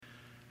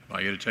I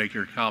want you to take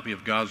your copy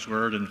of God's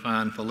Word and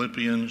find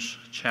Philippians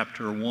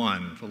chapter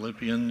 1.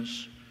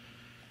 Philippians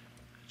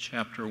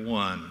chapter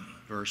 1,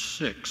 verse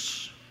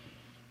 6.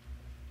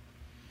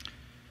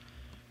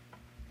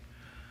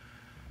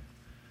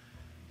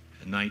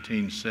 In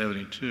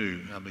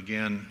 1972, I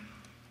began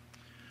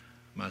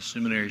my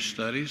seminary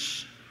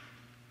studies,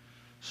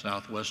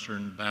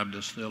 Southwestern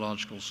Baptist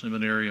Theological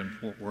Seminary in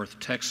Fort Worth,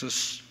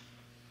 Texas.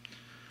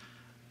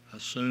 I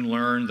soon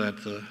learned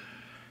that the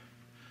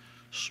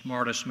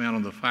smartest man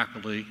on the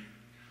faculty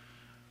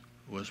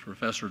was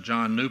Professor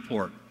John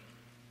Newport,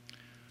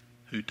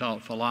 who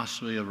taught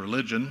philosophy of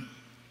religion,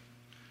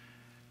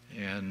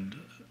 and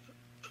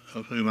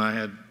with whom I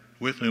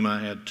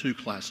had two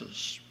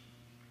classes.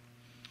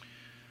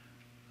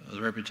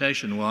 The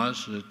reputation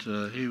was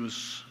that he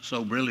was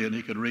so brilliant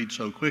he could read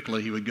so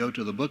quickly he would go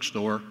to the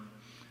bookstore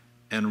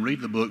and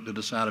read the book to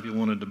decide if he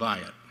wanted to buy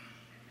it.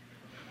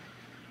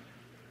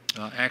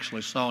 I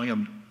actually saw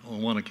him on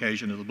one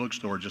occasion at the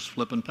bookstore just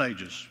flipping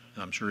pages.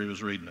 I'm sure he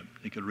was reading it.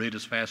 He could read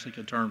as fast as he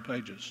could turn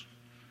pages.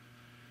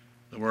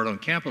 The word on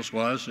campus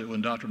was that when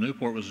Dr.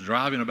 Newport was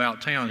driving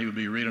about town, he would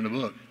be reading a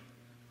book.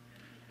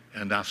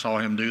 And I saw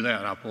him do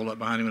that. I pulled up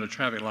behind him at a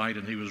traffic light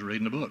and he was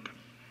reading a book.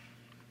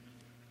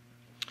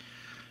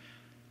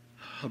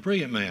 A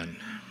brilliant man.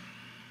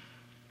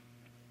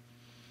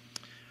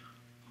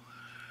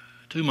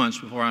 2 months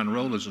before I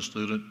enrolled as a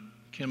student,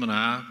 Kim and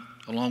I,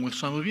 along with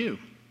some of you,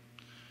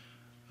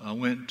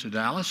 went to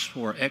Dallas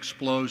for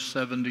Explo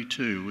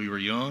 72. We were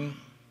young.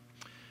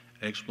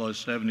 Explo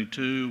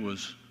 72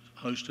 was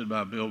hosted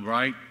by Bill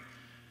Bright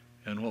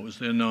and what was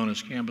then known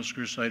as Campus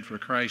Crusade for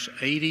Christ.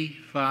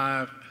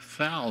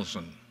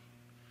 85,000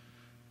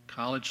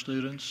 college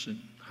students and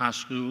high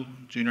school,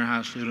 junior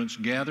high students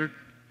gathered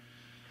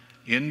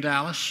in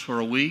Dallas for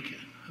a week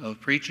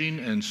of preaching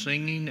and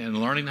singing and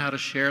learning how to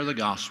share the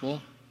gospel.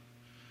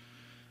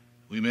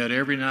 We met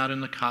every night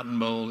in the Cotton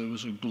Bowl. It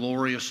was a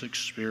glorious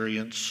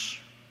experience.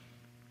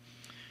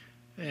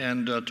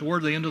 And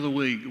toward the end of the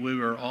week, we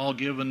were all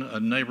given a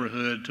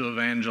neighborhood to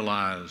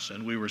evangelize,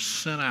 and we were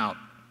sent out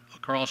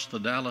across the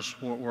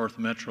Dallas-Fort Worth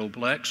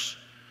Metroplex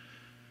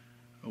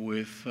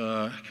with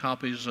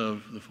copies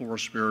of the 4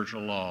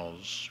 spiritual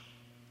laws.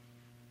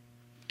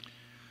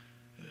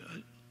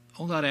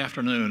 On that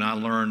afternoon, I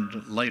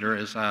learned later,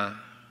 as I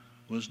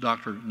was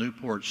Dr.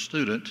 Newport's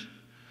student,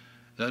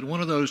 that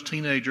one of those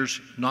teenagers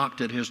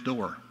knocked at his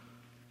door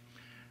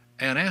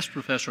and asked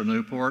Professor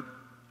Newport,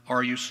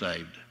 "Are you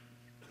saved?"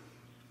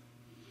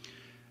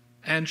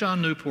 And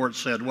John Newport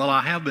said, "Well,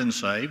 I have been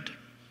saved,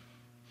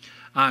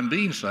 I'm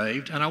being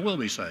saved, and I will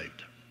be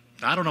saved."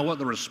 I don't know what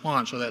the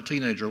response of that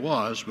teenager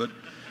was, but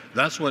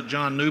that's what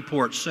John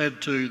Newport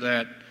said to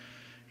that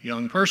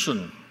young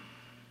person.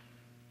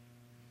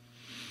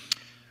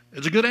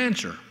 It's a good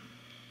answer.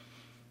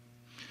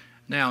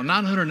 Now,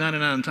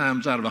 999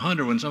 times out of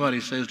 100, when somebody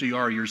says to you,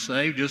 "Are you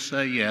saved?" just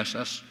say yes,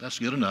 that's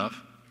good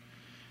enough.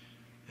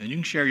 And you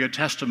can share your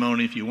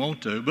testimony if you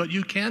want to, but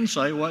you can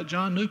say what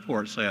John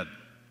Newport said.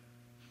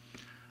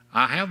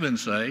 I have been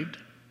saved,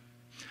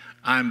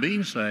 I'm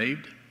being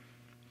saved,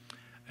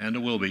 and I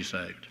will be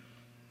saved.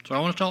 So I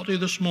want to talk to you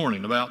this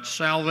morning about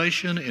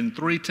salvation in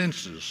 3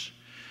 tenses: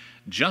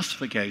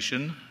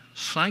 justification,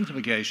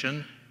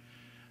 sanctification,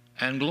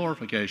 and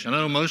glorification. I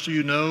know most of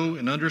you know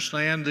and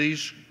understand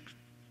these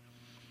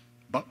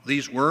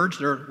words.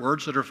 They're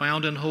words that are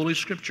found in Holy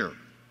Scripture.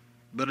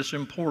 But it's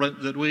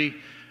important that we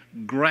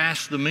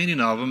grasp the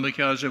meaning of them,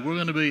 because if we're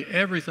going to be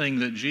everything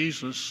that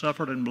Jesus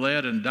suffered and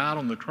bled and died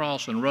on the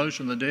cross and rose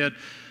from the dead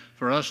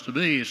for us to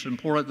be, it's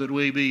important that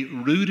we be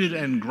rooted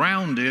and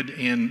grounded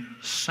in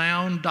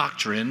sound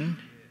doctrine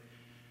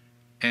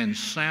and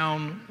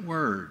sound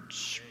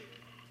words.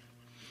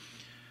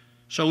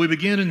 So we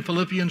begin in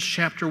Philippians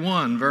chapter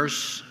 1,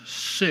 verse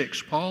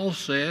 6. Paul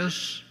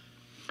says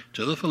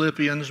to the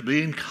Philippians,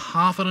 being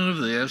confident of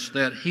this,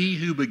 that he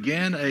who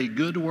began a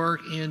good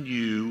work in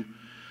you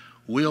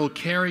will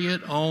carry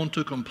it on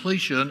to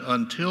completion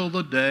until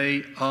the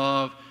day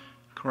of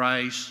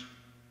Christ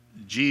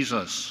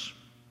Jesus.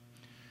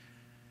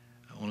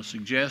 I want to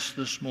suggest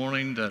this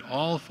morning that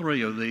all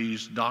 3 of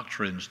these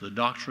doctrines, the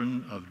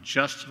doctrine of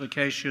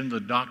justification, the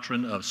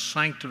doctrine of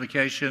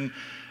sanctification,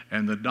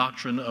 and the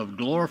doctrine of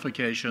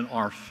glorification,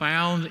 are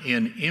found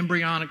in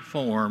embryonic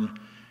form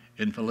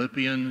in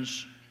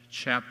Philippians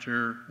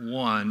chapter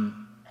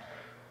 1,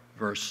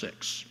 verse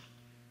 6.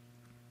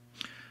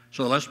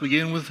 So let's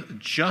begin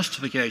with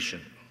justification.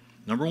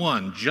 Number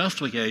 1,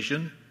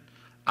 justification.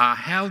 I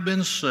have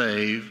been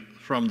saved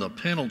from the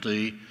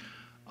penalty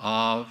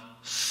of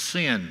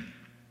sin.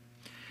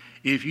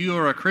 If you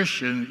are a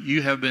Christian,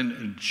 you have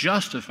been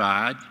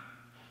justified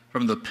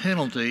from the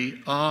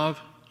penalty of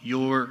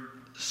your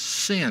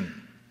sin.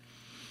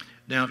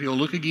 Now, if you'll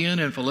look again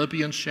in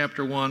Philippians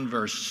chapter 1,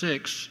 verse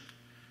 6,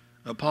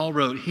 Paul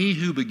wrote, he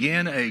who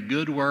began a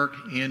good work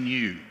in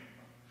you.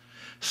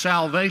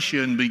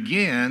 Salvation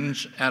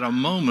begins at a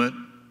moment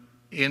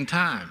in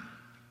time.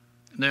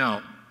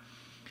 Now,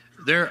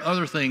 there are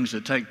other things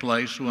that take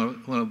place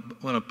when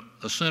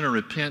a sinner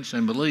repents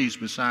and believes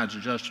besides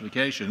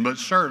justification, but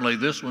certainly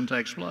this one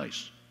takes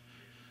place.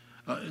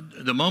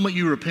 The moment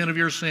you repent of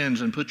your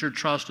sins and put your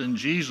trust in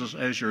Jesus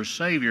as your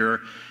Savior,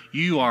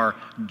 you are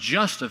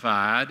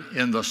justified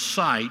in the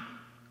sight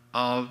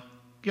of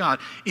God.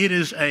 It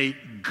is a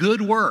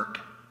good work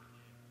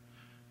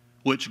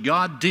which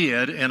God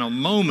did in a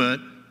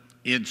moment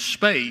in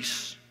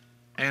space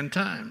and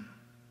time.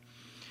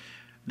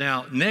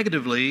 Now,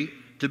 negatively,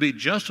 to be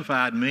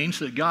justified means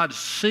that God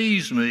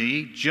sees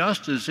me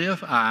just as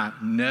if I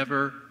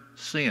never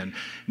sinned.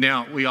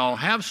 Now, we all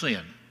have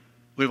sinned.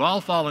 We've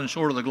all fallen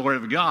short of the glory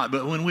of God,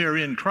 but when we are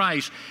in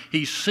Christ,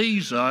 He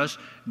sees us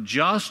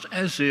just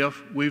as if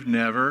we've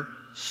never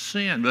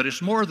sinned. But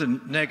it's more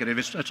than negative,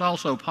 it's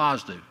also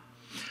positive.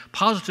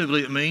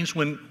 Positively, it means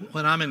when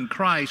I'm in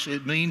Christ,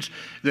 it means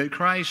that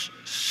Christ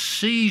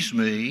sees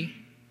me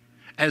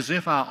as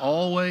if I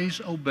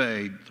always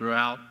obeyed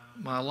throughout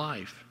my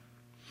life.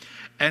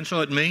 And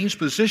so it means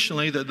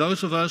positionally that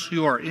those of us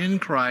who are in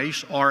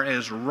Christ are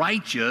as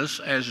righteous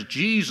as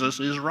Jesus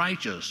is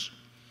righteous.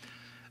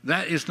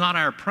 That is not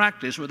our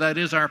practice, but that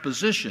is our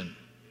position.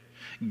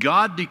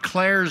 God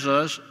declares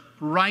us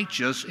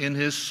righteous in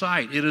His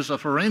sight. It is a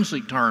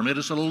forensic term. It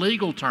is a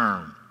legal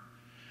term.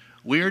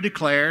 We are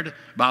declared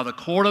by the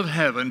court of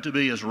heaven to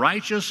be as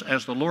righteous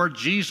as the Lord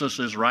Jesus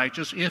is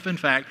righteous, if in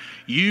fact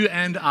you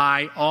and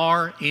I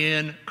are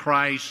in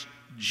Christ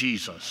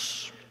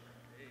Jesus.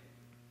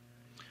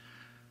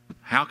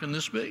 How can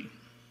this be?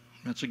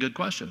 That's a good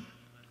question.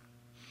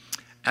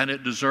 And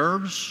it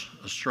deserves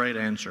a straight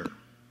answer.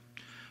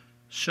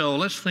 So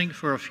let's think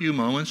for a few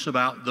moments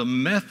about the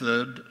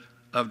method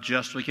of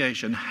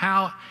justification.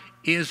 How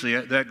is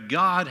it that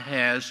God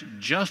has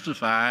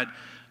justified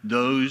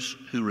those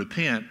who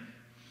repent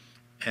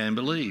and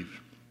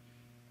believe?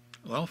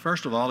 Well,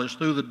 first of all, it's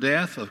through the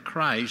death of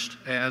Christ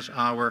as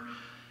our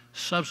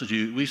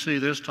substitute. We see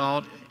this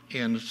taught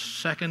in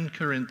 2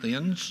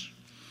 Corinthians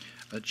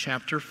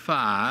chapter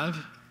 5,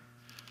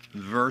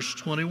 verse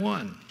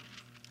 21.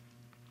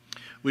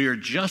 We are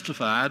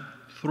justified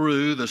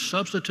through the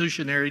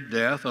substitutionary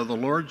death of the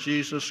Lord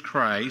Jesus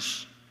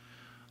Christ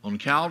on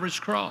Calvary's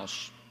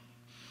cross.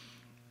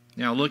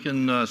 Now look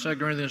in 2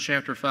 Corinthians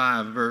chapter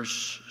 5,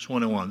 verse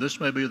 21. This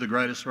may be the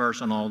greatest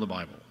verse in all the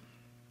Bible.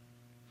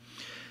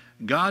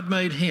 God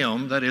made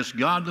Him, that is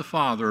God the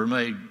Father,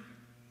 made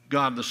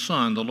God the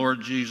Son, the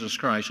Lord Jesus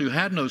Christ, who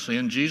had no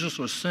sin. Jesus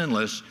was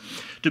sinless,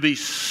 to be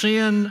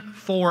sin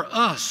for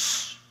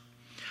us,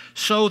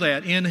 so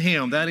that in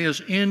Him, that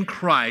is in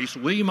Christ,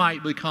 we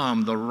might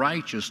become the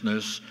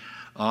righteousness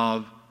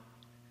of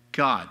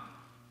God.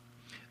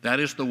 That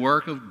is the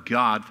work of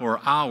God for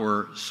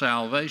our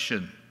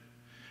salvation.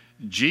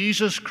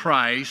 Jesus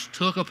Christ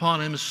took upon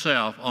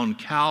Himself on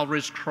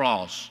Calvary's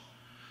cross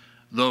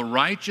the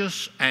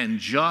righteous and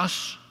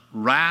just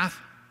wrath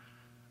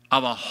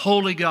of a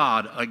holy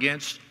God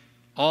against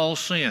all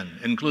sin,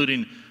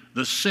 including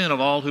the sin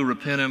of all who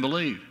repent and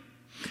believe.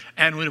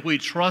 And when we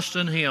trust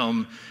in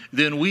Him,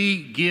 then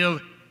we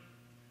give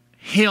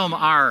Him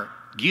our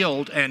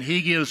guilt and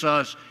He gives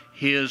us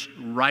His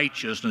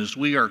righteousness.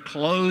 We are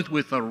clothed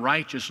with the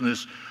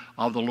righteousness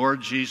of the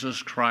Lord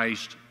Jesus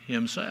Christ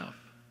Himself.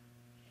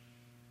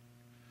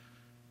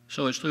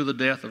 So it's through the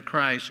death of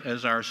Christ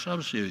as our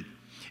substitute.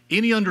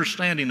 Any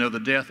understanding of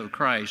the death of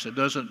Christ, it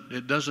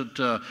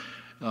doesn't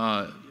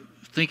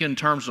think in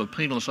terms of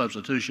penal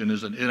substitution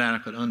is an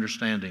inadequate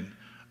understanding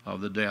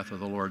of the death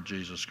of the Lord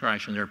Jesus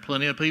Christ. And there are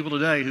plenty of people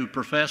today who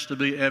profess to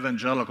be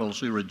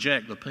evangelicals who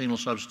reject the penal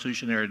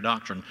substitutionary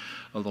doctrine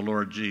of the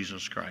Lord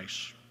Jesus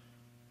Christ.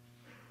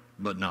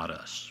 But not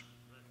us.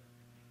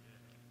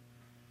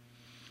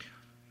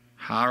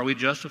 How are we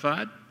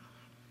justified?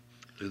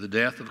 Through the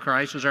death of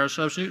Christ as our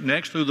substitute.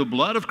 Next, through the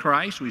blood of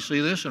Christ. We see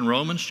this in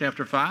Romans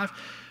chapter 5.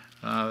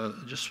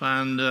 Just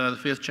find the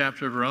 5th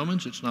chapter of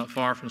Romans. It's not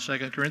far from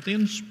 2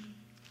 Corinthians.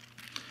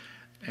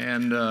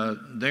 And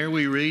there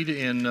we read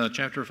in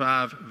chapter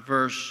 5,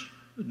 verse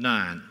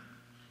 9.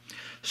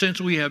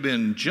 Since we have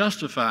been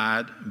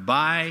justified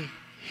by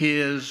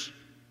His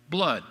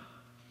blood.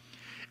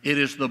 It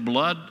is the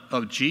blood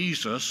of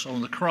Jesus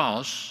on the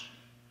cross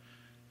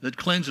that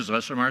cleanses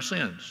us from our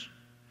sins.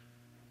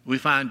 We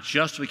find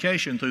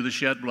justification through the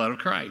shed blood of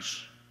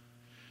Christ.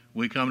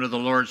 We come to the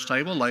Lord's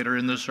table later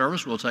in this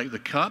service. We'll take the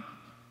cup.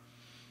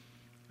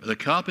 The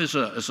cup is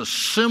a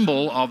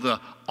symbol of the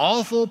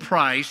awful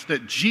price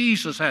that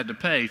Jesus had to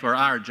pay for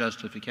our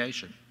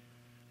justification.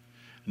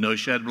 No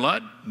shed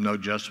blood, no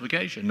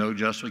justification. No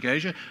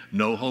justification,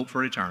 no hope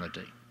for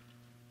eternity.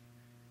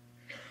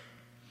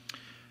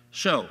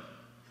 So,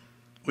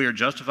 we are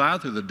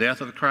justified through the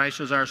death of Christ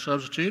as our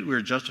substitute. We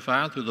are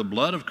justified through the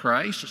blood of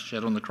Christ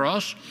shed on the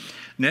cross.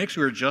 Next,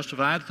 we are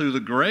justified through the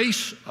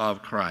grace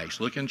of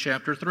Christ. Look in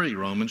chapter 3,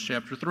 Romans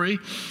chapter 3,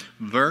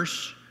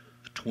 verse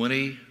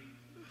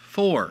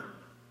 24.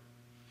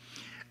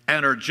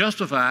 And are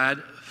justified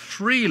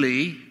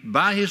freely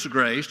by His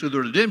grace through the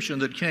redemption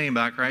that came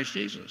by Christ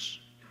Jesus.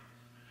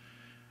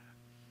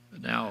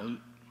 Now,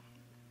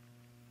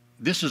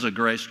 this is a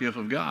grace gift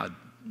of God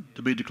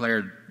to be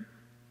declared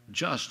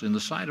just in the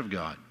sight of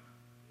God.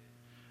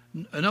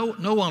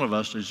 No one of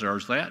us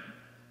deserves that.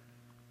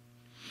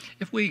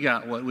 If we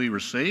got what we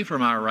receive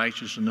from our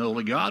righteous and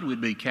holy God, we'd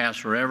be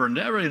cast forever and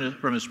ever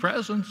from His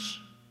presence.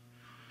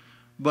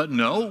 But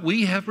no,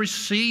 we have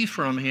received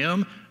from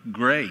Him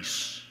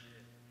grace,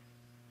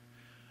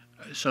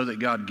 so that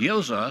God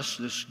gives us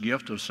this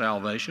gift of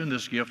salvation,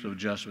 this gift of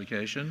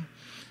justification,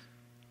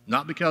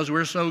 not because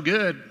we're so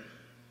good,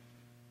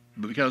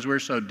 but because we're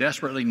so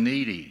desperately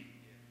needy.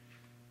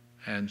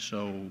 And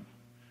so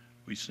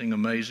we sing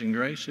Amazing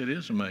Grace. It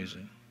is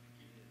amazing.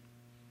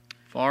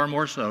 Far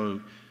more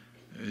so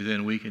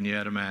than we can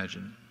yet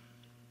imagine.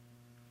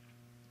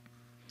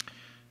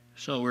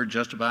 So we're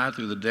justified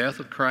through the death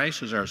of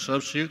Christ as our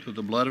substitute, through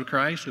the blood of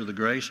Christ, through the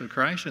grace of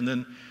Christ. And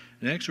then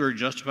next we're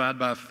justified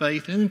by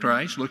faith in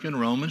Christ. Look in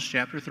Romans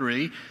chapter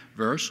 3,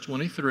 verse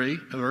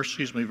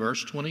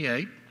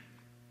 28.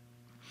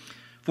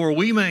 For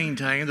we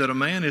maintain that a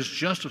man is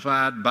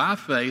justified by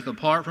faith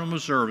apart from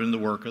observing the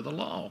work of the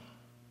law.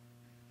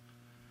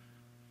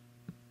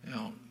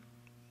 Now,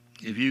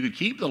 if you could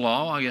keep the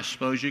law, I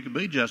suppose you could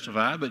be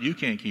justified, but you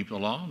can't keep the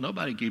law.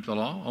 Nobody keeps the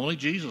law. Only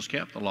Jesus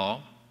kept the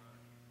law.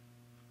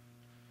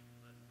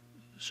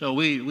 So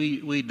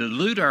we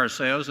delude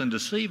ourselves and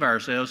deceive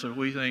ourselves if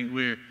we think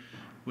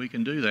we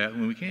can do that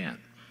when we can't.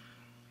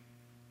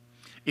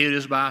 It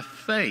is by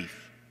faith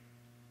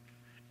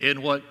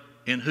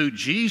in who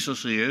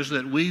Jesus is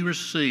that we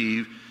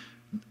receive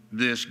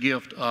this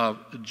gift of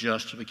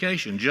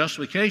justification.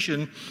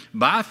 Justification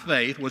by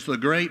faith was the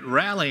great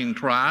rallying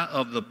cry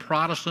of the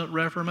Protestant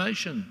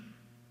Reformation.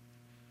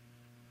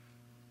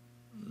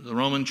 The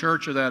Roman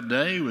church of that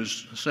day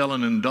was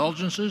selling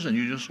indulgences, and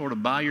you just sort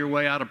of buy your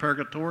way out of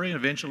purgatory, and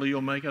eventually you'll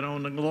make it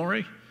on to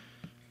glory.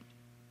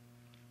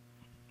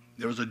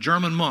 There was a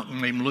German monk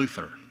named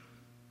Luther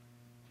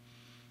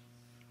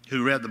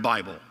who read the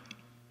Bible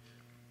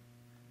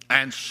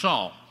and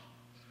saw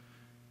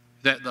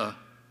that the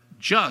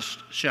just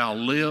shall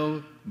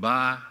live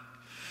by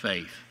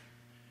faith.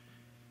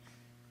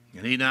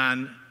 And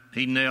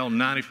he nailed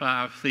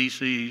 95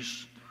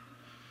 theses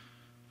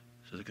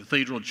to the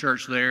cathedral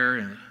church there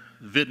in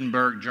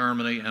Wittenberg,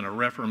 Germany, and a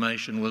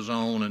Reformation was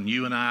on. And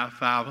you and I,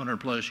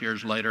 500 plus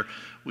years later,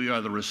 we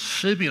are the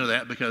recipient of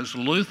that because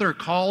Luther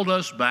called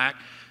us back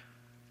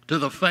to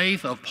the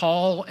faith of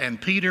Paul and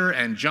Peter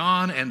and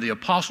John and the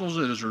apostles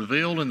that is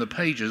revealed in the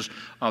pages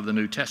of the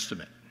New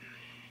Testament.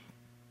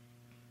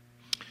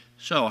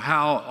 So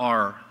how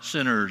are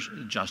sinners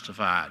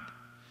justified?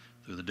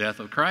 Through the death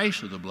of Christ,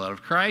 through the blood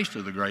of Christ,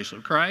 through the grace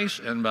of Christ,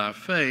 and by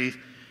faith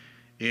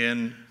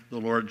in the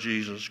Lord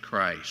Jesus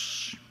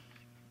Christ.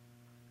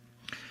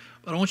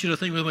 But I want you to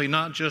think with me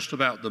not just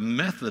about the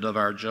method of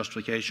our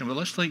justification, but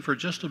let's think for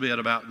just a bit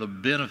about the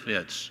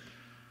benefits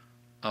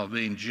of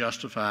being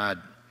justified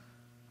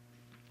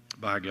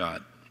by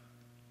God.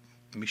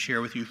 Let me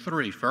share with you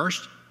three.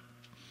 First,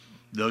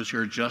 those who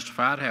are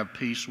justified have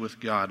peace with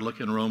God. Look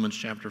in Romans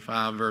chapter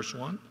 5, verse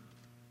 1.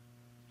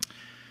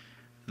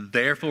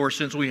 Therefore,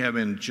 since we have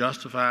been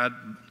justified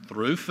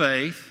through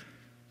faith,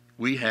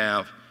 we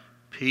have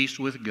peace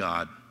with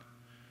God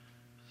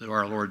through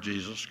our Lord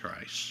Jesus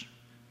Christ.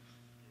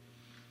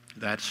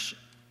 That's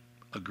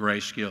a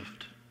grace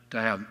gift, to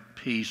have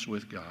peace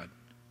with God.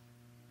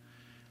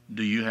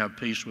 Do you have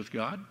peace with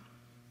God?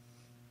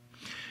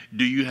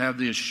 Do you have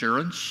the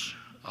assurance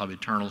of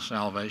eternal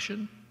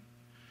salvation?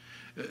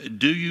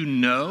 Do you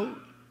know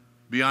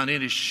beyond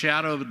any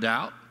shadow of a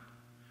doubt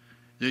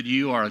that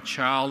you are a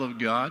child of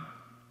God?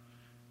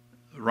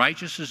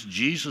 Righteous as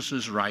Jesus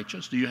is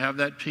righteous. Do you have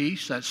that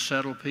peace, that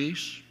settled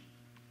peace?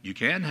 You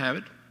can have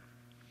it.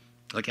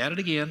 Look at it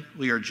again.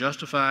 We are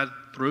justified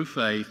through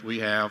faith. We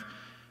have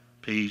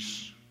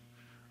peace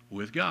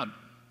with God.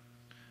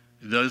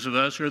 Those of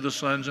us who are the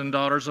sons and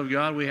daughters of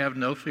God, we have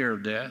no fear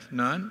of death,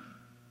 none,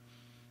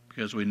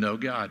 because we know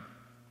God.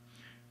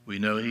 We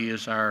know He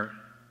is our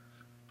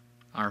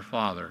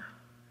Father,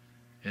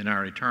 and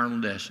our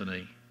eternal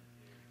destiny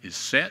is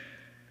set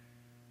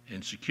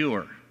and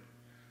secure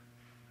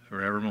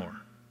forevermore.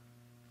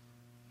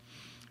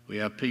 We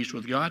have peace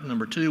with God.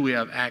 Number two, we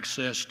have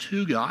access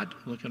to God.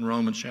 Look in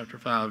Romans chapter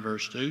 5,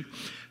 verse 2,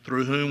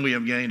 through whom we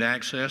have gained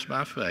access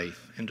by faith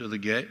into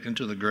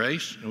the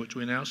grace in which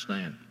we now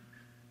stand.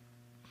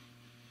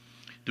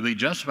 To be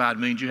justified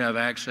means you have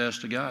access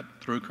to God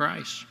through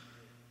Christ.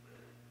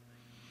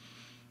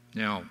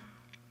 Now,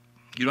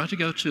 you don't have to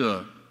go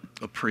to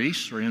a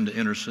priest for him to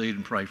intercede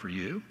and pray for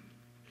you.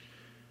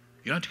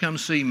 You don't have to come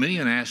see me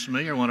and ask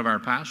me or one of our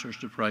pastors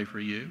to pray for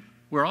you.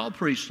 We're all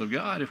priests of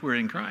God if we're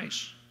in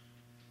Christ.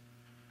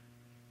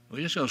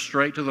 We just go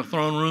straight to the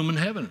throne room in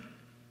heaven.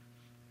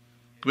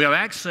 We have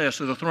access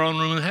to the throne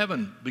room in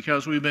heaven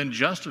because we've been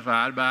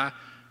justified by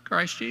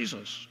Christ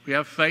Jesus. We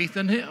have faith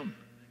in Him.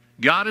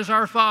 God is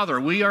our Father.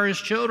 We are His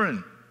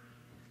children.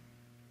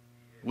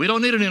 We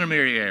don't need an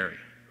intermediary.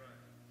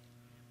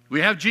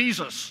 We have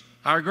Jesus,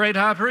 our great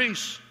high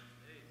priest.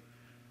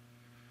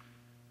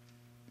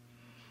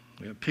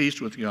 We have peace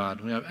with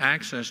God. We have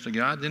access to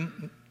God.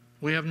 Then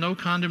we have no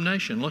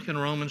condemnation. Look in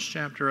Romans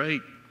chapter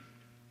 8,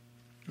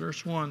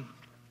 verse 1.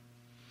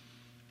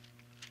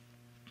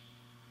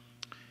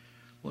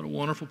 What a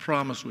wonderful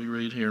promise we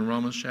read here in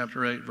Romans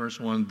chapter 8, verse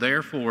 1.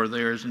 Therefore,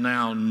 there is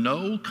now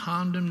no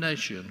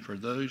condemnation for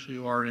those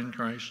who are in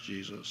Christ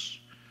Jesus.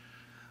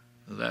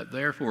 That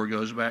therefore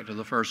goes back to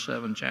the first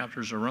 7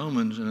 chapters of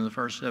Romans. And in the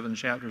first 7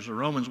 chapters of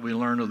Romans, we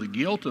learn of the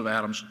guilt of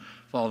Adam's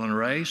fallen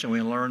race, and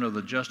we learn of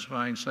the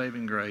justifying,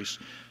 saving grace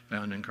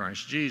found in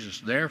Christ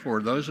Jesus.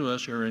 Therefore, those of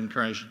us who are in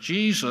Christ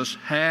Jesus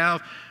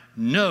have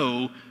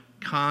no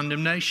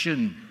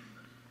condemnation.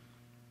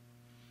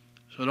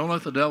 So don't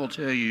let the devil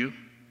tell you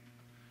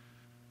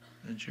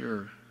that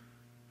you're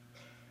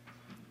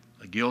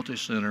a guilty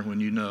sinner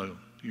when you know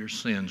your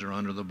sins are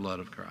under the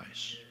blood of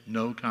Christ.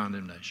 No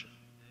condemnation.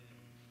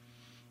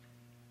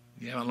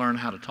 You haven't learned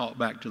how to talk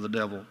back to the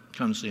devil,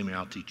 come see me,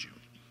 I'll teach you.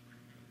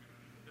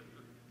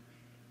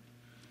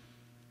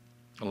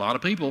 A lot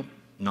of people,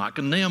 not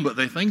condemned, but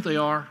they think they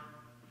are.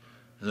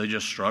 They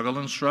just struggle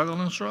and struggle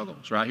and struggle.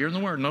 It's right here in the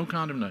Word, no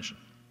condemnation.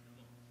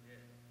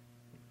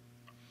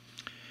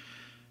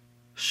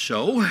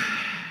 So,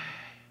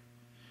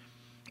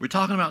 we're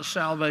talking about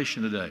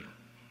salvation today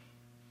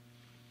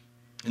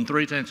in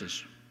 3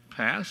 tenses: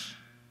 past,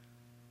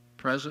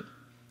 present,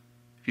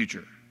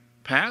 future.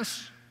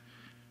 Past,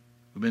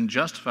 we've been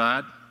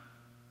justified.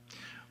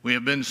 We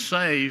have been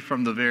saved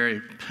from the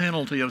very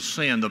penalty of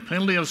sin. The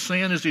penalty of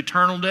sin is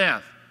eternal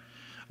death.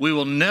 We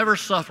will never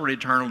suffer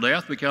eternal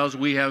death because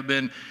we have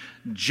been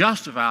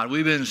justified.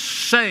 We've been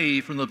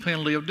saved from the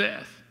penalty of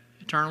death,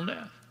 eternal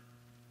death.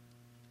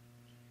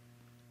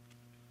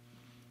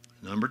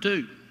 Number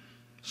 2,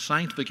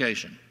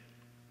 sanctification.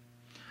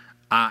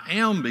 I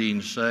am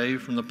being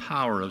saved from the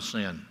power of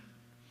sin.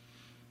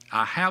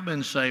 I have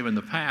been saved in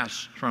the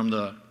past from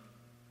the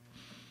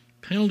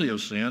penalty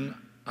of sin.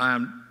 I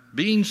am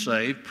being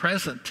saved,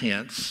 present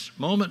tense,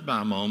 moment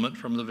by moment,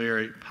 from the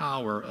very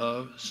power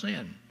of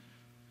sin.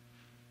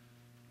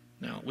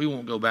 Now, we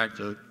won't go back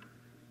to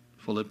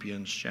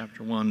Philippians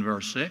chapter 1,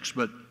 verse 6,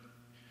 but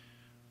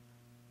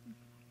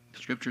the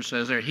Scripture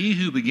says there, he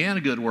who began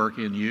a good work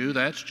in you,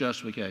 that's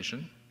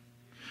justification,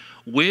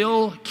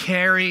 will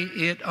carry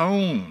it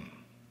on.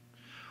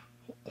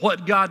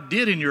 What God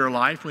did in your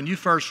life when you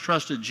first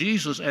trusted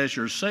Jesus as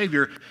your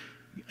Savior,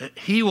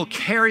 He will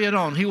carry it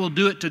on. He will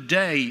do it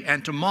today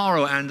and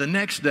tomorrow and the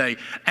next day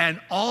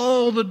and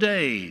all the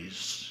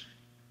days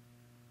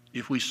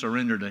if we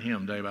surrender to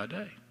Him day by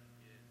day.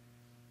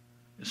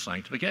 It's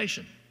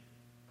sanctification.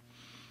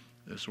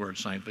 This word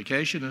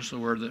sanctification is the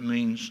word that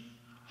means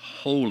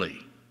holy,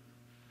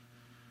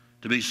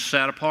 to be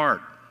set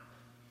apart.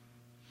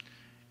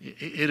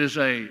 It is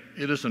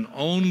an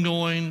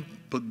ongoing,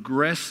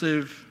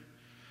 progressive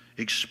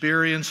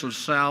experience of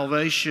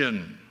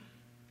salvation.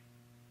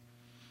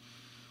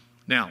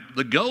 Now,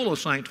 the goal of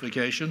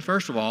sanctification,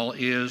 first of all,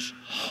 is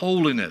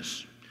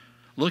holiness.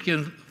 Look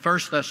in 1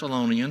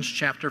 Thessalonians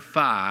chapter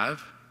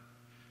 5.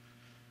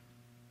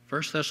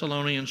 1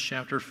 Thessalonians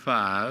chapter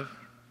 5,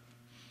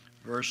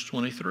 verse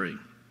 23.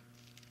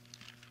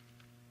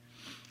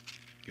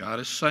 God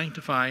is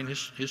sanctifying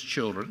His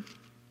children.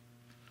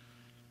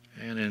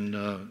 And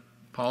in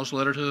Paul's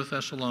letter to the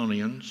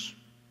Thessalonians,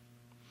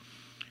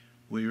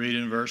 we read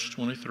in verse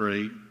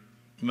 23,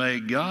 may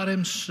God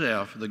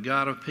Himself, the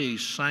God of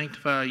peace,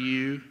 sanctify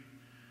you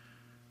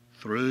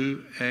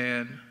through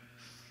and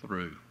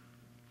through.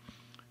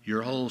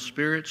 Your whole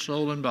spirit,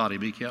 soul, and body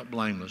be kept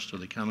blameless to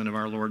the coming of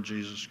our Lord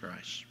Jesus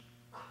Christ.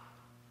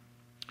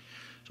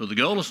 So the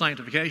goal of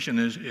sanctification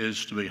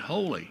is to be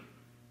holy.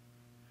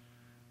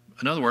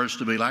 In other words,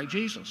 to be like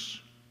Jesus.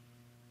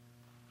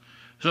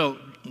 So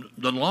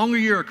the longer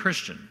you're a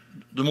Christian,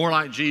 the more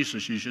like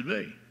Jesus you should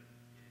be.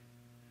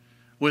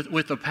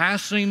 With the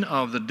passing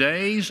of the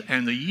days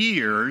and the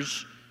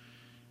years,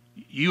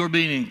 you are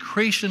being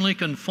increasingly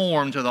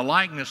conformed to the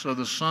likeness of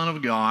the Son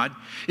of God.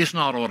 It's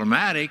not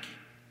automatic.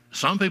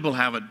 Some people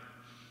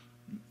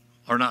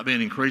are not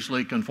being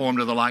increasingly conformed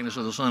to the likeness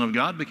of the Son of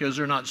God because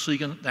they're not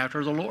seeking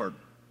after the Lord.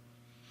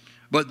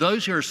 But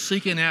those who are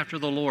seeking after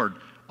the Lord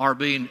are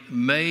being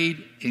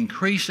made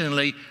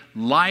increasingly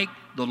like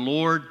the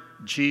Lord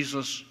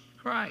Jesus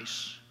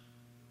Christ.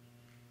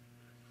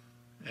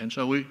 And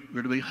so we're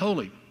to be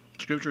holy.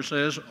 Scripture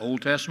says,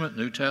 Old Testament,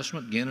 New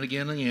Testament, again and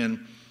again and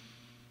again,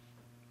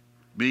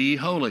 be ye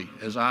holy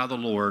as I, the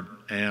Lord,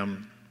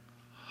 am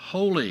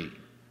holy.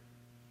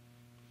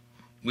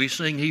 We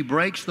sing, He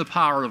breaks the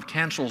power of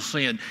canceled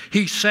sin.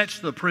 He sets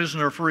the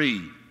prisoner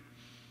free.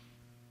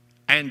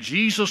 And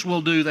Jesus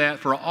will do that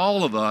for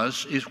all of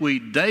us if we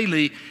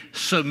daily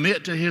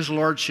submit to His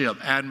Lordship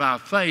and by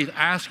faith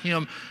ask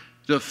Him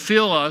to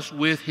fill us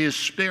with His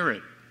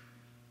Spirit.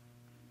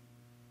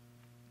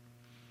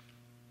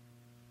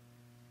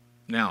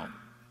 Now,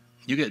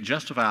 you get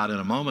justified in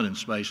a moment in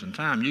space and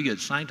time. You get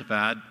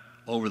sanctified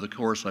over the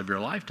course of your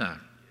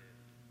lifetime.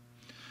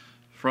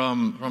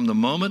 From the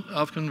moment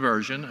of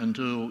conversion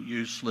until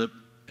you slip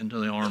into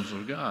the arms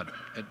of God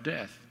at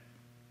death.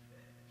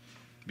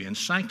 Being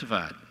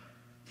sanctified.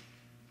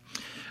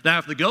 Now,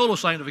 if the goal of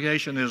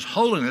sanctification is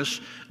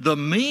holiness, the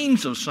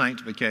means of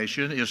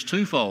sanctification is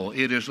twofold.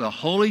 It is the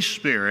Holy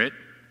Spirit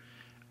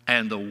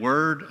and the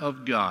Word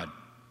of God.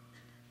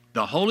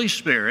 The Holy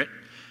Spirit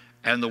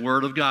and the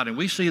Word of God. And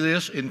we see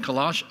this in 2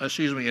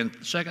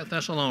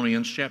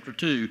 Thessalonians chapter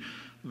 2,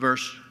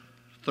 verse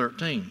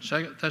 13.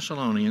 2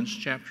 Thessalonians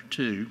chapter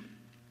 2,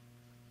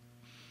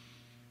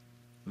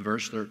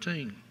 verse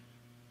 13.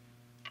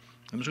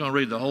 I'm just going to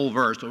read the whole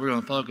verse, but we're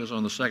going to focus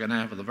on the second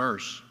half of the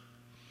verse.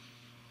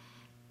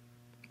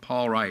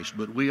 Paul writes,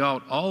 "But we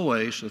ought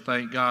always to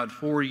thank God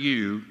for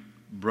you,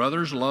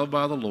 brothers loved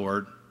by the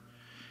Lord,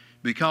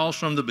 because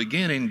from the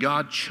beginning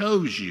God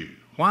chose you."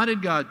 Why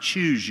did God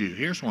choose you?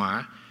 Here's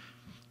why.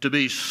 To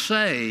be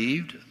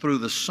saved through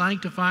the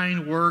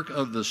sanctifying work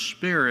of the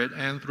Spirit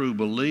and through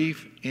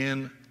belief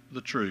in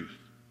the truth.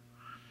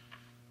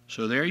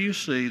 So there you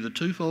see the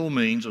twofold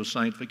means of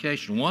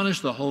sanctification. One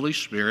is the Holy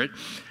Spirit,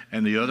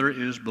 and the other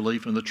is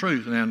belief in the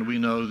truth. And we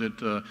know that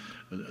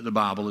the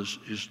Bible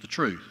is the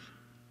truth.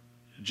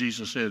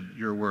 Jesus said,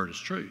 "Your word is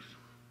truth."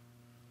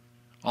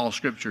 All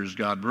Scripture is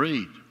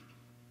God-breathed.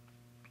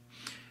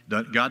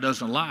 God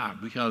doesn't lie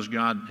because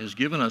God has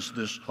given us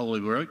this holy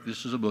work.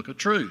 This is a book of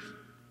truth.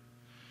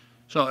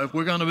 So if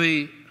we're going to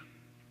be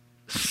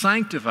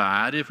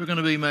sanctified, if we're going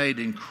to be made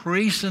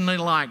increasingly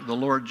like the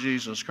Lord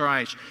Jesus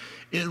Christ,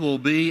 it will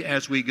be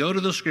as we go to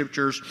the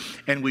Scriptures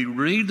and we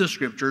read the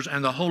Scriptures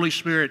and the Holy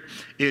Spirit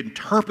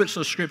interprets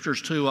the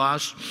Scriptures to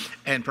us.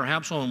 And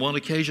perhaps on one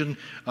occasion,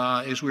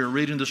 as we were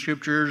reading the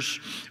Scriptures,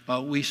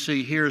 we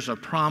see here's a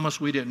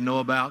promise we didn't know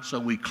about, so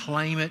we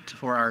claim it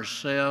for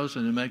ourselves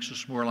and it makes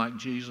us more like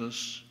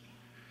Jesus.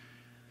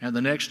 And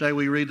the next day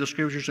we read the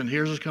Scriptures and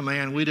here's a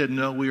command we didn't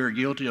know we were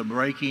guilty of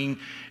breaking,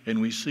 and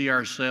we see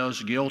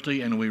ourselves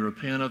guilty and we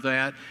repent of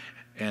that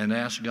and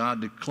ask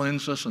God to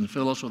cleanse us and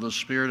fill us with the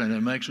Spirit, and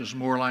it makes us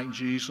more like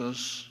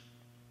Jesus.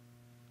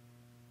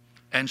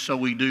 And so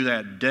we do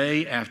that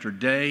day after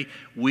day,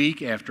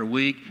 week after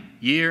week,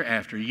 year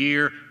after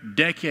year,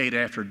 decade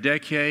after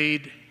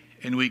decade,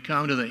 and we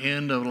come to the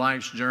end of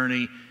life's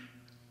journey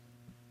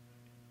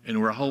and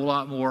we're a whole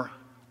lot more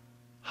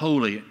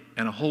holy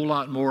and a whole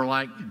lot more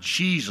like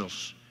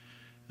Jesus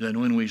than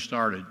when we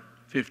started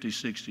 50,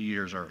 60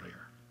 years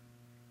earlier.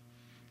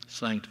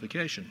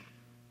 Sanctification.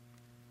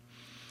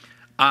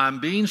 I'm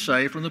being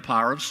saved from the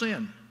power of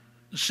sin.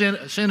 Sin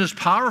is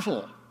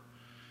powerful.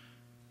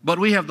 But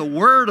we have the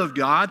Word of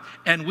God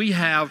and we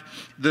have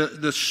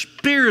the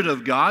Spirit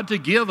of God to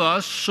give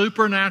us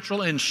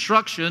supernatural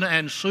instruction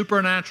and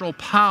supernatural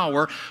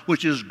power,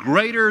 which is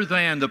greater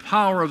than the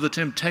power of the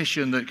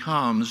temptation that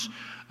comes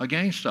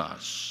against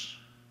us.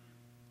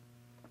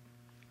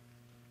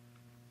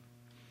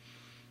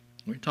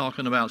 We're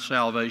talking about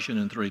salvation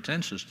in three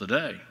tenses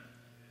today.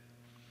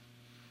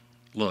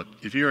 Look,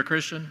 if you're a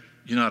Christian,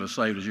 you're not as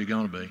saved as you're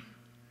going to be.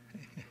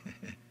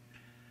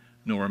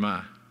 Nor am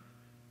I.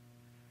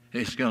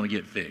 It's going to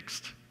get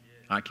fixed.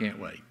 I can't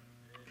wait.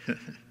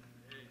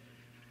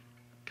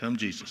 Come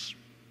Jesus.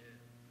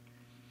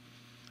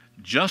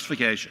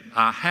 Justification.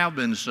 I have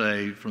been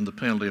saved from the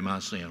penalty of my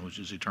sin, which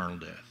is eternal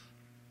death.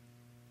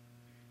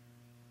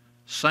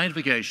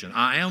 Sanctification.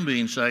 I am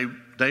being saved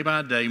day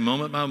by day,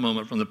 moment by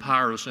moment, from the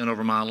power of sin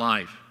over my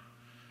life.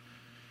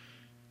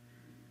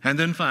 And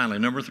then finally,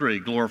 number 3,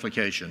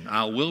 glorification.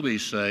 I will be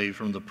saved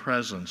from the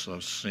presence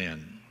of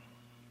sin.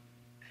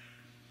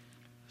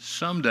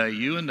 Someday,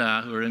 you and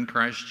I who are in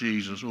Christ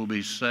Jesus will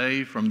be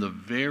saved from the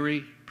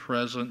very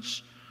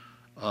presence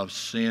of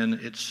sin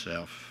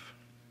itself.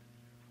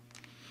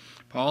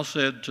 Paul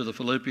said to the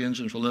Philippians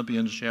in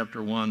Philippians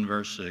chapter 1,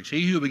 verse 6,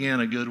 "He who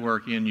began a good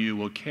work in you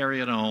will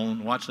carry it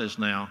on," watch this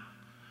now,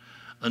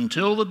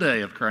 "until the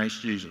day of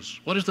Christ Jesus."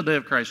 What is the day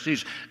of Christ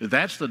Jesus?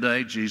 That's the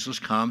day Jesus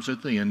comes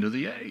at the end of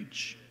the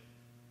age.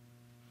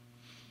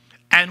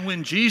 And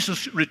when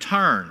Jesus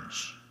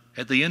returns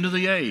at the end of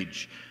the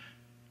age,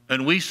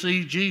 and we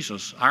see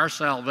Jesus, our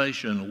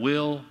salvation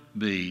will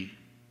be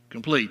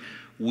complete.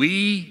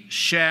 We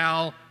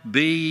shall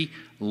be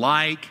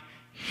like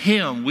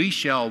Him. We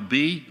shall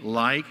be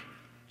like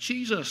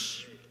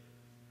Jesus.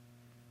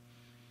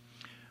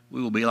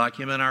 We will be like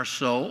Him in our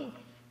soul.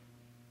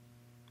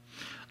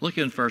 Look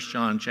in 1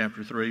 John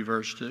chapter 3,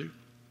 verse 2.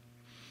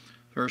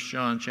 1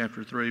 John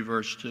chapter 3,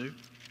 verse 2.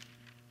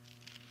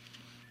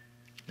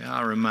 Now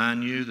I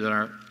remind you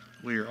that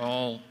we are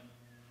all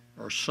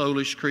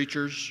soulish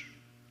creatures.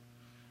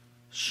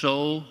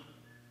 Soul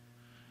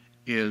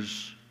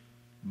is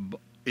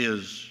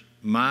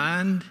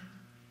mind,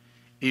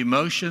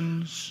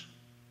 emotions,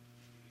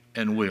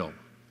 and will.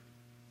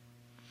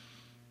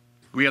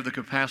 We have the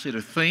capacity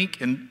to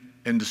think and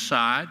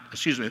decide.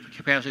 The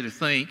capacity to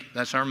think,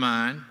 that's our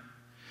mind.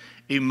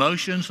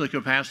 Emotions, the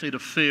capacity to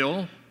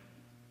feel.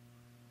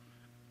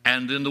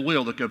 And then the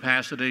will, the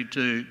capacity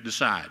to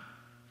decide.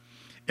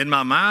 In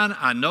my mind,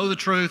 I know the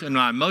truth. In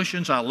my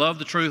emotions, I love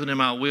the truth. And in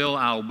my will,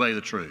 I obey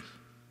the truth.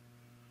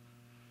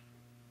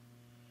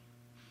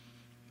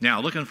 Now,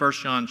 look in 1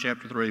 John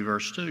chapter 3,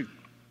 verse 2.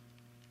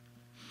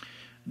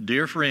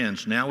 Dear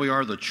friends, now we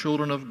are the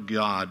children of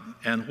God,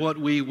 and what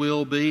we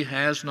will be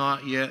has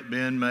not yet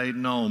been made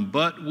known.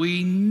 But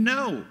we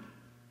know,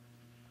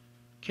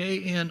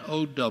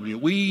 K-N-O-W,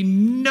 we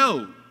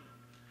know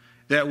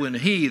that when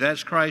He,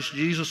 that's Christ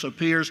Jesus,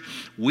 appears,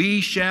 we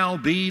shall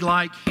be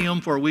like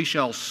Him, for we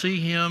shall see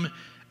Him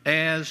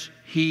as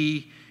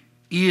He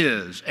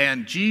is.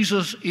 And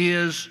Jesus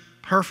is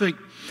perfect,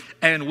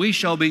 and we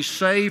shall be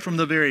saved from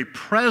the very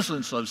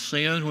presence of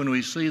sin when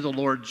we see the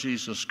Lord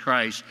Jesus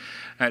Christ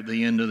at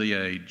the end of the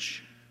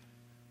age.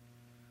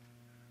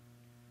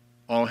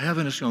 Oh,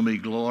 heaven is going to be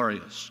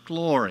glorious,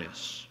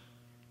 glorious.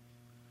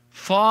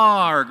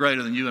 Far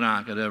greater than you and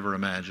I could ever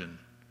imagine.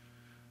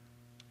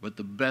 But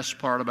the best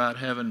part about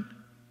heaven,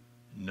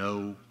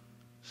 no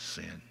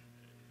sin.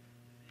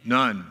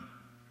 None.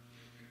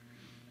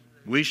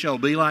 We shall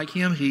be like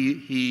Him.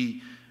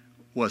 He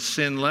was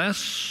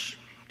sinless,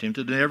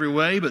 tempted in every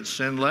way, but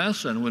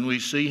sinless. And when we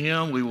see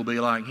Him, we will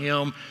be like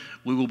Him.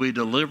 We will be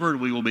delivered.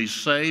 We will be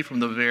saved from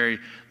the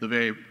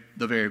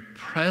very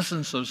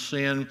presence of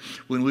sin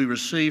when we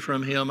receive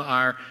from Him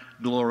our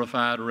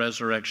glorified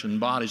resurrection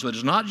bodies. But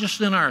it's not just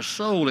in our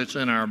soul, it's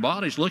in our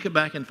bodies. Look at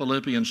back in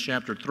Philippians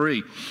chapter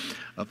 3.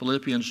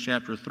 Philippians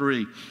chapter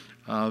 3,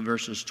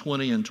 verses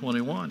 20 and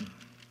 21.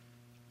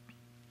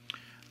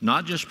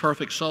 Not just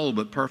perfect soul,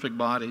 but perfect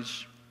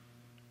bodies.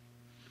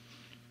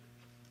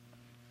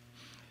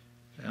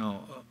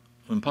 Now,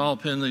 when Paul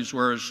penned these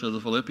words to the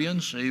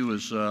Philippians, he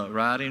was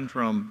writing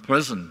from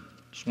prison.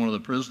 It's one of the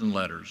prison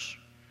letters.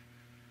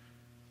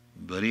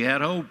 But he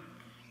had hope.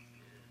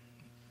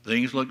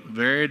 Things looked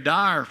very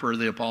dire for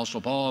the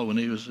Apostle Paul when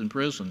he was in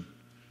prison.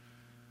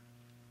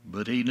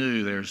 But he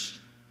knew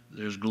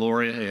there's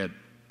glory ahead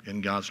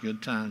in God's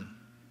good time.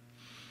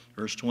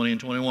 Verse 20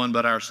 and 21,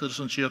 but our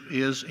citizenship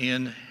is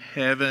in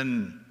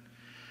heaven,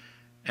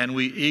 and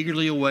we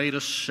eagerly await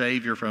a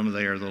Savior from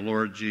there, the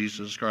Lord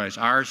Jesus Christ.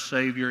 Our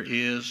Savior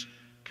is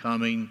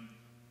coming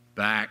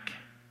back.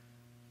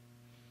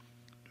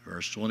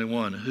 Verse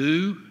 21,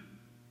 who,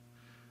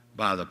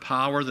 by the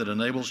power that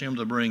enables Him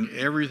to bring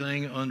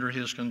everything under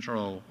His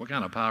control. What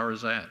kind of power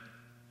is that?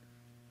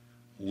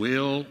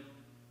 Will,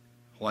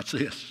 watch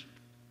this,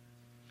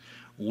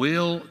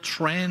 will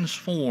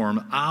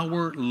transform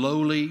our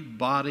lowly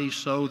body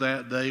so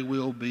that they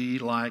will be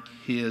like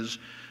His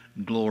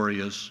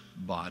glorious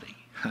body.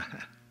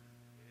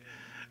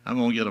 I'm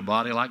going to get a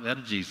body like that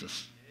of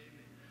Jesus.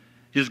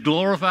 His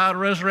glorified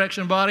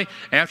resurrection body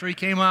after He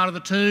came out of the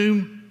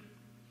tomb.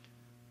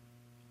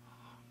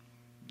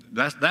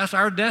 That's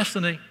our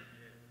destiny.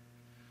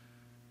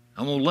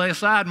 I'm going to lay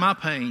aside my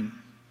pain,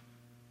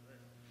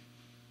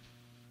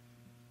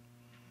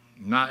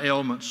 my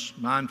ailments,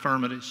 my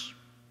infirmities.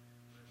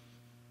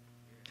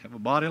 Have a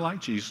body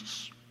like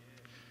Jesus.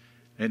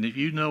 And if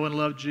you know and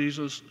love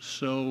Jesus,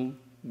 so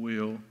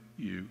will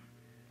you.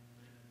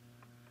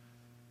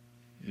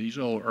 These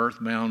old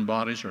earthbound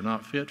bodies are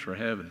not fit for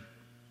heaven.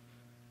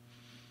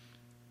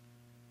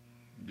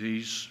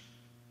 These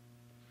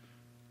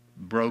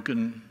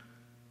broken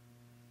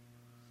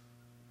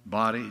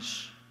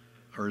bodies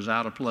are as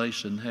out of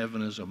place in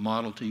heaven as a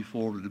Model T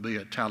Ford to be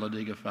a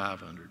Talladega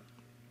 500.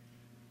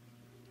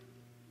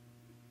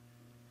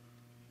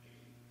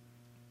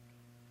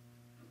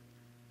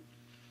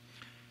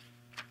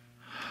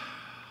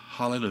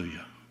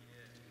 Hallelujah.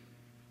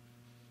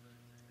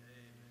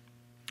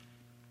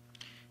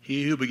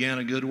 He who began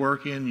a good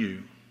work in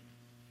you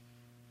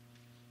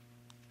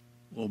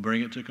will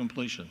bring it to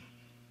completion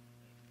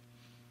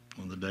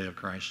on the day of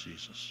Christ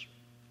Jesus.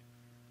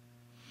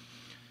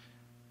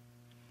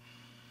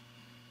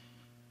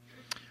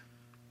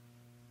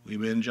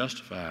 We've been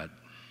justified.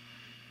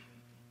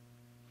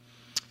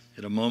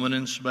 At a moment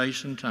in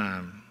space and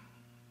time,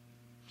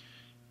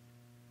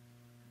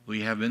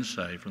 we have been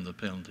saved from the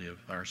penalty of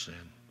our sin.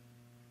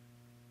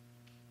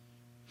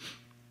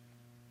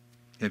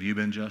 Have you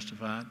been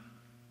justified?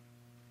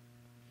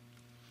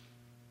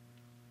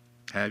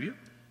 Have you?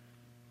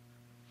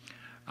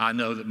 I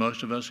know that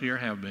most of us here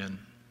have been.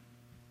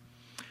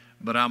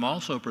 But I'm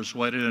also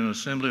persuaded in an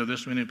assembly of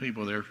this many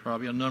people, there's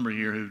probably a number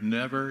here who've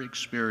never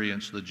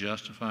experienced the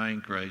justifying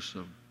grace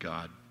of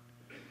God.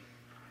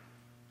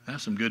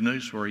 That's some good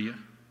news for you.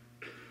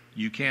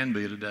 You can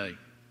be today.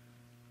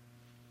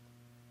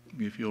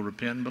 If you'll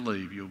repent and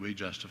believe, you'll be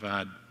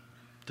justified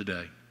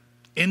today.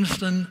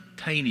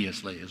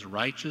 Instantaneously, as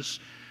righteous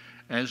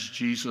as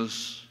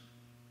Jesus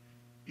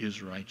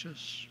is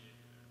righteous.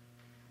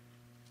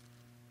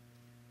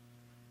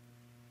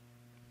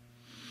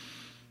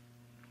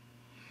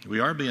 We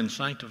are being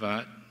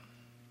sanctified.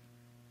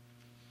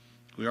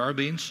 We are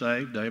being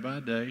saved day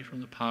by day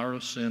from the power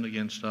of sin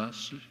against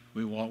us.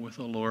 We walk with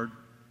the Lord.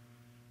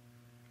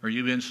 Are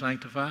you being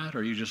sanctified, or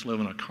are you just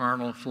living a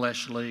carnal,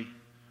 fleshly,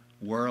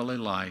 worldly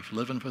life,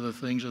 living for the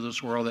things of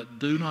this world that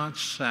do not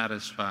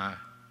satisfy,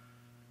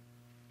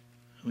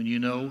 when you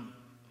know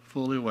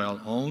fully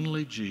well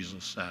only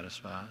Jesus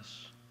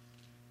satisfies?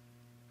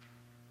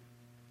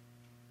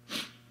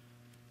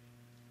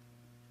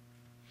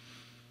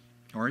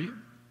 Are you?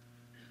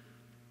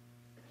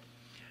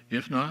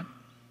 If not,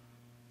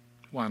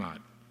 Why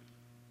not?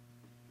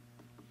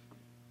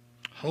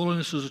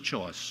 Holiness is a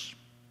choice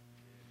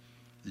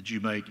that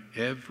you make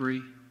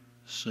every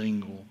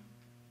single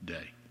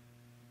day.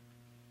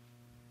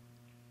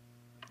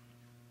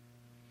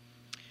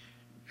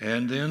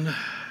 And then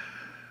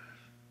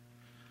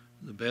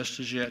the best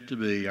is yet to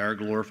be, our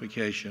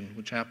glorification,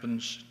 which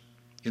happens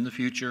in the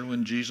future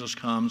when Jesus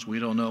comes. We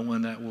don't know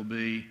when that will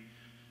be.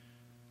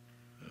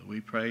 We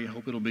pray,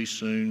 hope it'll be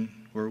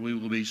soon, where we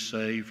will be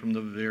saved from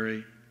the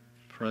very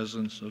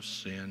presence of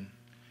sin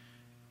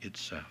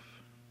itself.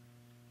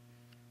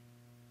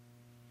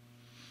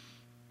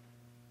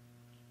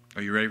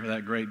 Are you ready for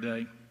that great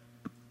day?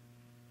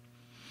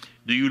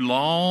 Do you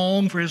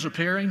long for his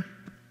appearing?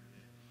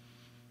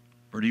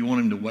 Or do you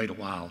want him to wait a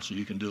while so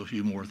you can do a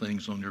few more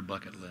things on your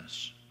bucket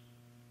list?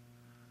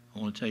 I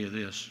want to tell you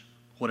this.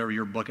 Whatever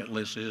your bucket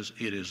list is,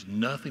 it is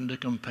nothing to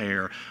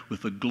compare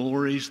with the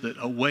glories that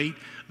await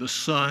the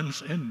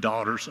sons and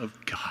daughters of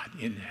God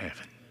in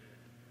heaven.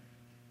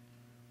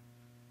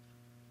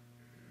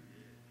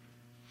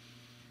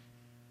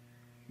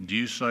 Do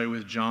you say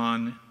with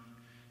John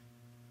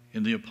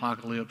in the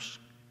Apocalypse,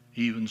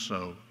 even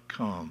so,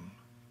 come,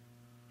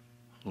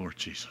 Lord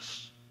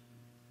Jesus.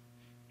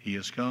 He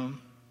has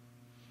come,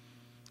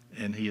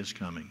 and he is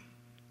coming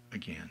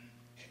again.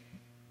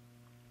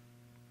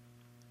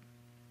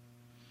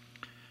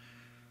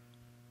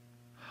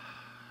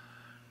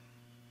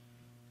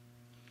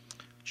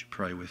 Would you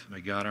pray with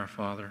me? God our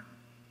Father,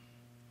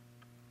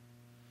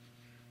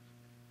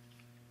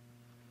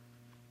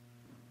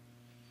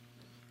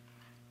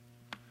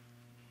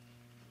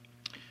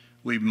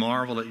 we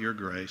marvel at your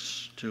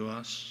grace to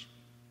us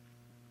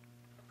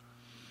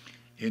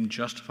in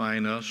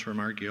justifying us from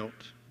our guilt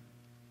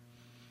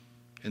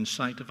and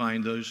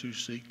sanctifying those who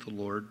seek the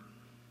Lord.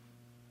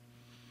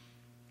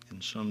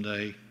 And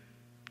someday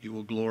you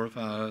will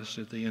glorify us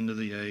at the end of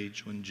the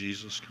age when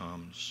Jesus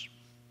comes.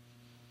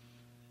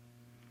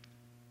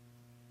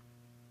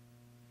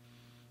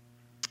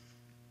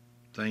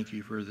 Thank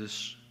you for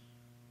this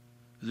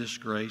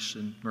grace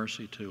and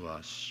mercy to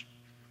us.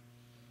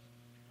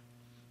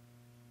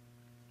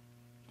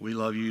 We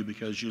love you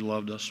because you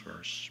loved us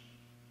first.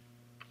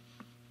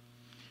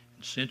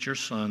 And sent your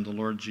Son, the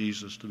Lord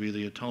Jesus, to be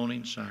the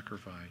atoning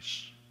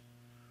sacrifice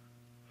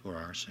for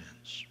our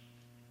sins.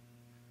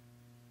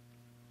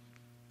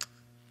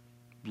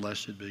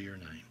 Blessed be your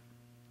name.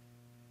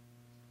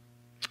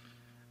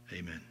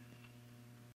 Amen.